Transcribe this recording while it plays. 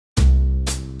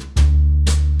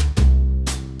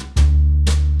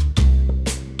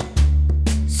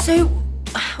So,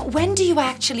 when do you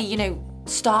actually,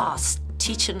 start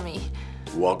teaching me?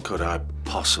 What could I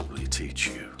possibly teach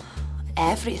you?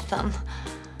 Everything.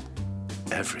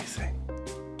 Everything.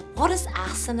 What does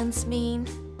assonance mean?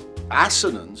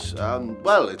 Assonance?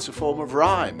 Well, it's a form of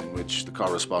rhyme in which the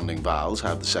corresponding vowels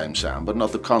have the same sound, but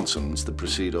not the consonants that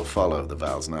precede or follow the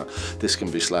vowels. Now, this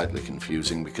can be slightly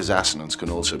confusing because assonance can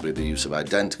also be the use of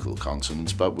identical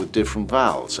consonants, but with different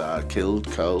vowels.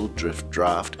 Killed, cold, drift,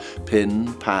 draft,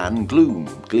 pin, pan, gloom,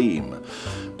 gleam,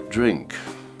 drink,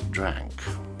 drank.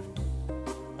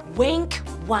 Wink,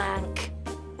 wank.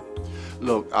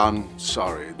 Look, I'm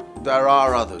sorry. There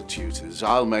are other tutors.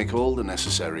 I'll make all the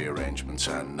necessary arrangements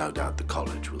and no doubt the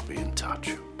college will be in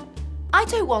touch. I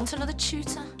don't want another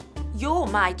tutor. You're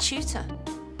my tutor.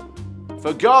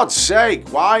 For God's sake,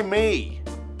 why me?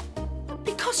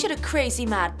 Because you're a crazy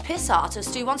mad piss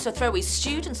artist who wants to throw his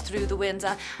students through the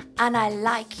window, and I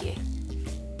like you.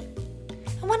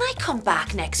 And when I come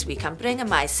back next week, I'm bringing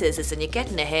my scissors and you're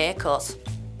getting a haircut.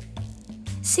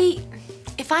 See,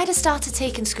 if I'd have started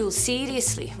taking school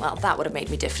seriously, well, that would have made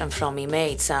me different from me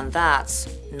mates, and that's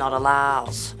not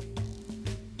allowed.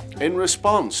 In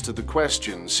response to the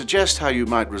question, suggest how you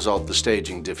might resolve the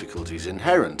staging difficulties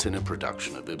inherent in a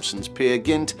production of Ibsen's Peer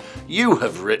Gynt, you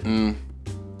have written...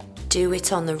 Do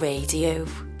it on the radio.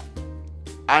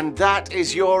 And that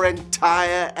is your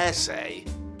entire essay?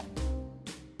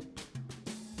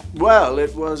 Well,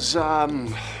 it was, how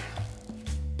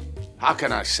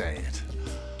can I say it?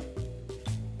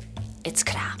 It's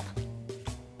crap.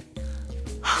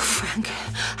 Oh, Frank,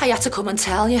 I had to come and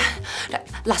tell you.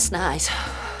 Last night,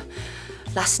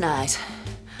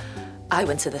 I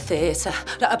went to the theatre.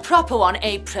 A proper one,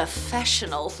 a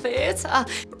professional theatre.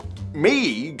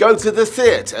 Me? Go to the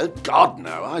theatre? God,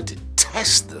 no, I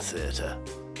detest the theatre.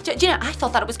 Do you know, I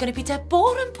thought that it was going to be dead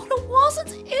boring, but it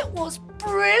wasn't. It was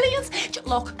brilliant.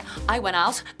 Look, I went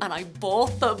out and I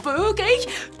bought the boogie.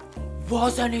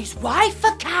 Wasn't his wife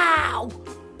a cow?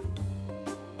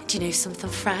 Do you know something,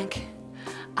 Frank?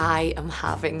 I am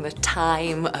having the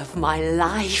time of my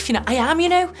life. I am,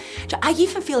 I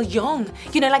even feel young,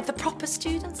 like the proper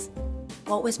students.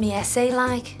 What was my essay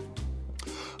like?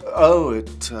 Oh,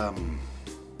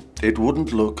 it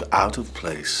wouldn't look out of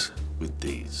place with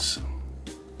these.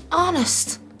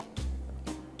 Honest?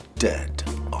 Dead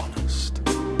honest.